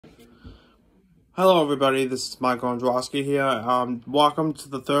Hello everybody, this is Michael Androsky here. Welcome to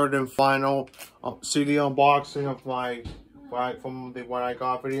the third and final CD unboxing of my when I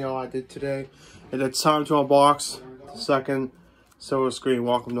got video I did today. And it's time to unbox the second silver screen,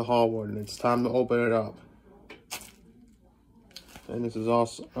 Welcome to Hollywood, and it's time to open it up. And this is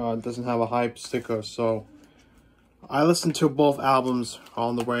also, it doesn't have a hype sticker, so I listened to both albums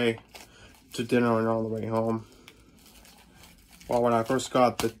on the way to dinner and on the way home. Well, when I first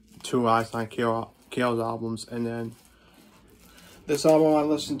got the two Ice Nine Kills albums, and then this album I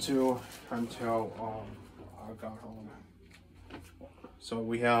listened to until I got home. So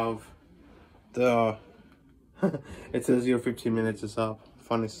we have the it says your 15 minutes is up.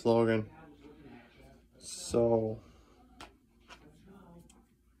 Funny slogan. So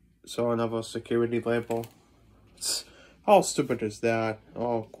another security label. How stupid is that?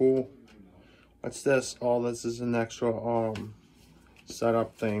 Oh, cool. What's this? Oh, this is an extra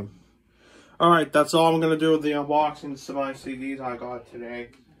setup thing. Alright, that's all I'm going to do with the unboxing of my CDs I got today.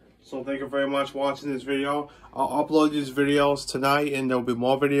 So thank you very much for watching this video. I'll upload these videos tonight, and there'll be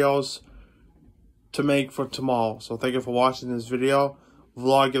more videos to make for tomorrow. So thank you for watching this video.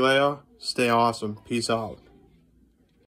 Vlog you later. Stay awesome. Peace out.